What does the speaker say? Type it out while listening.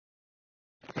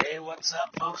What's up,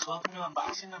 folks? Welcome to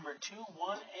unboxing number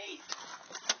 218.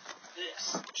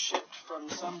 This shipped from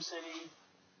some city,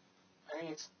 I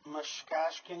think it's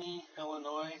Mushkashkany,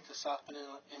 Illinois, to South Bend,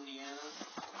 Indiana.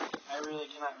 I really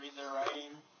cannot read their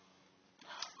writing.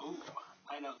 Ooh,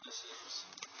 I know what this is.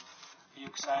 Are you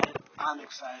excited? I'm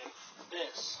excited.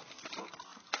 This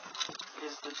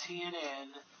is the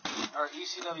TNN, or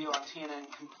ECW on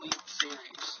TNN Complete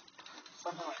Series.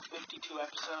 Something like 52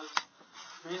 episodes.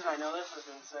 The reason I know this is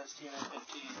because it says TNN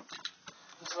 15.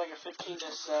 This is like a 15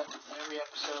 disc set, every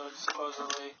episode,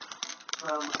 supposedly,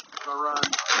 from the run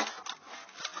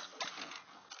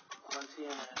on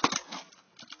TNN.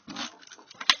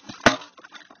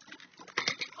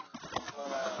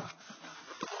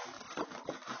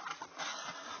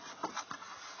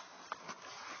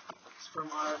 It's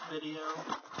from our video.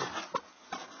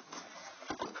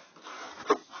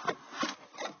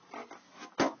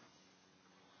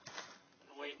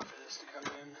 Waiting for this to come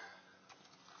in.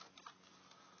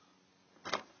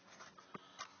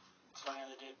 So I had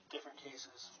to do different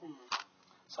cases.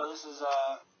 So this is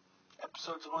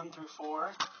episodes 1 through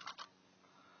 4.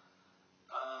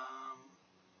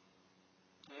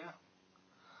 Yeah.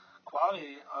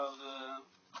 Quality of the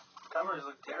covers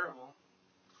look terrible.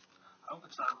 I hope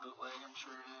it's not a bootleg. I'm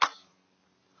sure it is.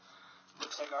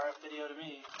 Looks like RF video to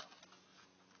me.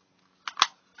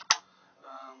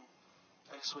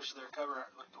 I just wish their cover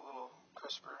art looked a little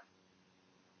crisper.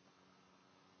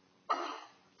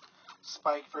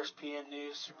 Spike vs. PN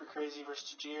News, Super Crazy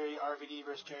vs. Tajiri, RVD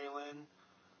vs. Jerry Lynn.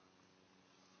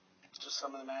 It's just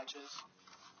some of the matches.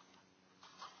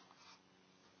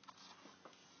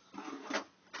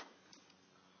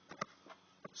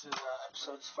 This is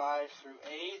episodes 5 through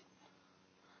 8.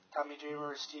 Tommy Dreamer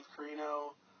vs. Steve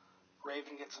Corino.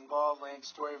 Raven gets involved. Lance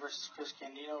Story vs. Chris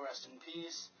Candido, rest in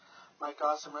peace. Mike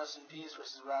Awesome, rest in peace,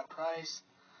 versus Rod Price.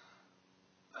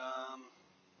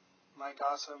 Mike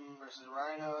Awesome versus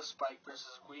Rhino. Spike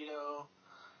versus Guido.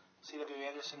 CW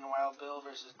Anderson and Wild Bill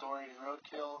versus Dorian and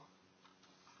Roadkill.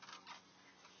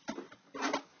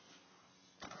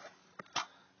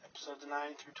 Episodes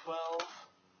 9 through 12.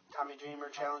 Tommy Dreamer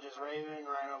challenges Raven.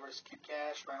 Rhino versus Kid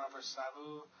Cash. Rhino versus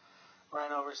Sabu.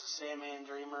 Rhino versus Sandman,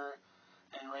 Dreamer,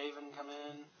 and Raven come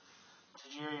in.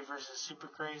 Tajiri versus Super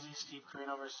Crazy. Steve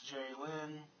Corino versus Jerry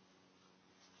Lynn.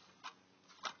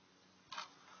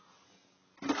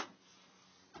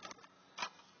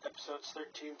 Episodes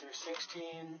 13 through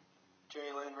 16.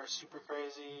 Jerry Lynn versus Super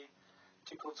Crazy.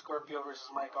 Tickled Scorpio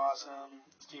versus Mike Awesome.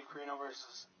 Steve Corino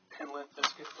versus Limp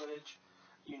Bizkit footage.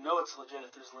 You know it's legit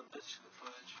if there's Limp Bizkit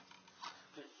footage.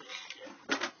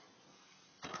 Yeah.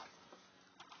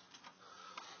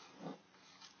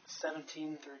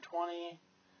 17 through 20.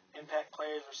 Impact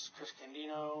Players versus Chris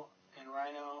Candido and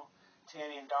Rhino.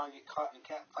 Tanny and Don get caught in a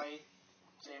cat fight.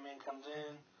 Sandman comes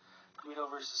in. Guido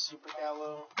versus Super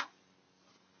Gallo.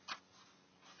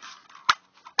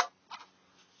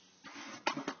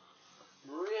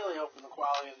 Really hoping the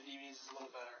quality of the DVDs is a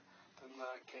little better than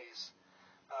the case.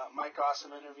 Mike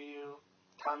Awesome interview.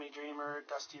 Tommy Dreamer,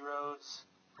 Dusty Rhodes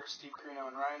versus Steve Corino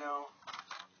and Rhino.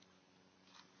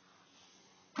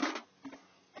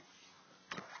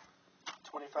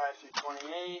 25 through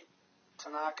 28.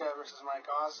 Tanaka versus Mike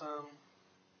Awesome.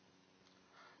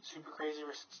 Super Crazy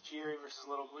versus Tajiri versus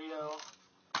Little Guido.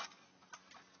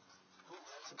 Ooh,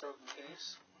 that's a broken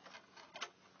case.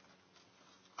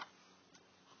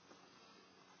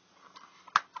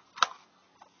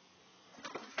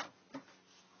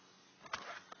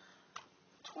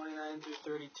 Through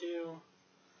 32.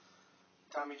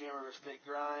 Tommy Dreamer vs. Big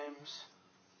Grimes.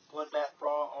 Bloodbath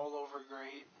Brawl, all over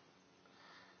great.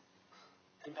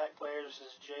 Impact Players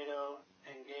vs. Jado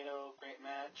and Gato, great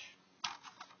match.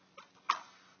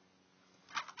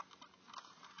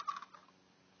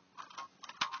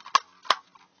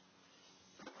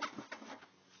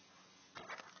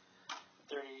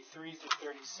 Through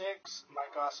 36.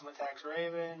 Mike Awesome attacks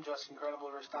Raven. Justin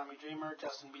Credible versus Tommy Dreamer.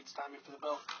 Justin beats Tommy for the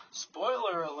belt.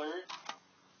 Spoiler alert!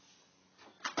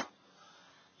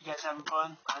 You guys having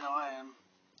fun? I know I am.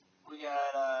 We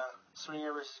got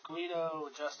Swinger versus Guido,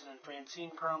 Justin and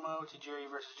Francine promo. Tajiri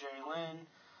versus Jerry Lynn.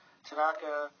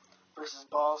 Tanaka versus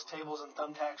Balls, Tables, and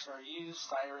Thumbtacks are used.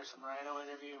 Cyrus and Rhino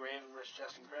interview. Raven versus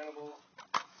Justin Credible.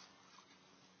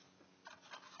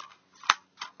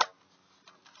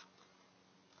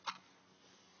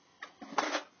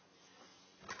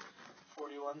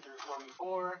 41 through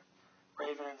 44.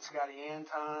 Raven and Scotty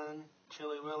Anton.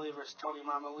 Chili Willie versus Tony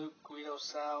Mama Luke. Guido,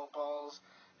 Sal, Balls,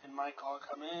 and Mike all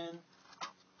come in.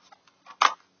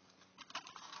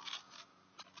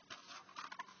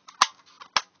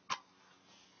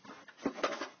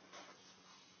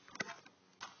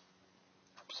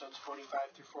 episodes 45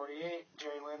 through 48.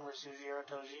 Jerry Lynn versus Yujiro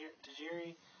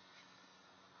Tajiri.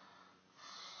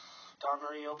 Don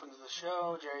Marie opens the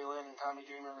show. Jerry Lynn and Tommy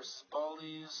Dreamer versus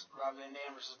Baldies. Rob Van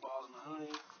Dam versus Balls Mahoney.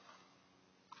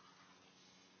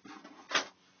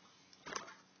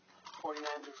 49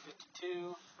 through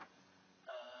 52.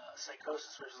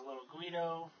 Psychosis versus Little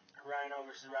Guido. Rhino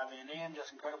versus Rob Van Dam.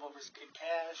 Just Incredible versus Kid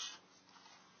Cash.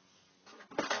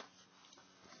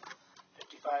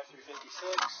 55 through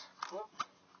 56. Whoop.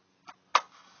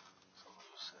 So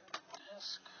loose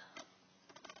disc.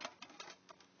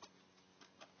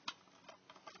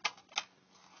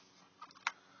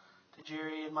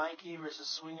 Jerry and Mikey versus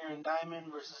Swinger and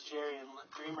Diamond versus Jerry and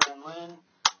Dreamer and Lynn.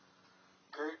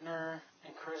 Gertner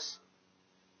and Chris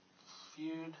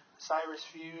feud. Cyrus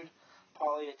feud.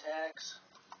 Paulie attacks.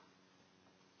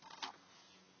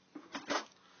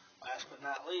 Last but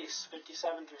not least,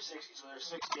 57 through 60, so there's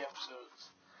 60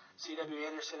 episodes. C.W.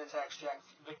 Anderson attacks Jack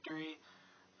Victory.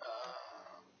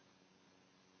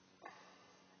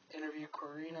 Interview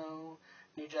Corino.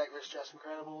 New Jack versus Just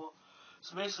Incredible.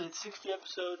 So basically it's 60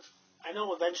 episodes. I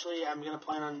know eventually I'm going to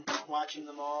plan on watching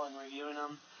them all and reviewing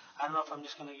them. I don't know if I'm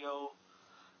just going to go,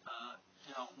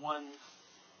 one,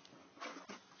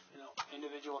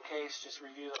 individual case, just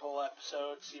review the whole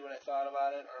episode, see what I thought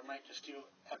about it, or I might just do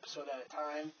episode at a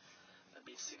time. That'd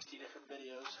be 60 different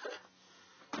videos.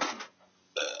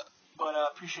 But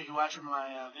appreciate you watching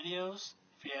my videos.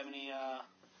 If you have any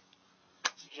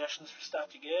suggestions for stuff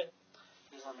to get,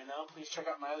 please let me know. Please check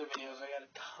out my other videos. I got a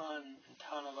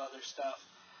ton of other stuff.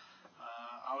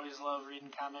 I always love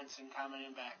reading comments and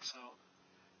commenting back. So,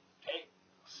 hey,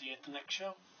 see you at the next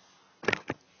show.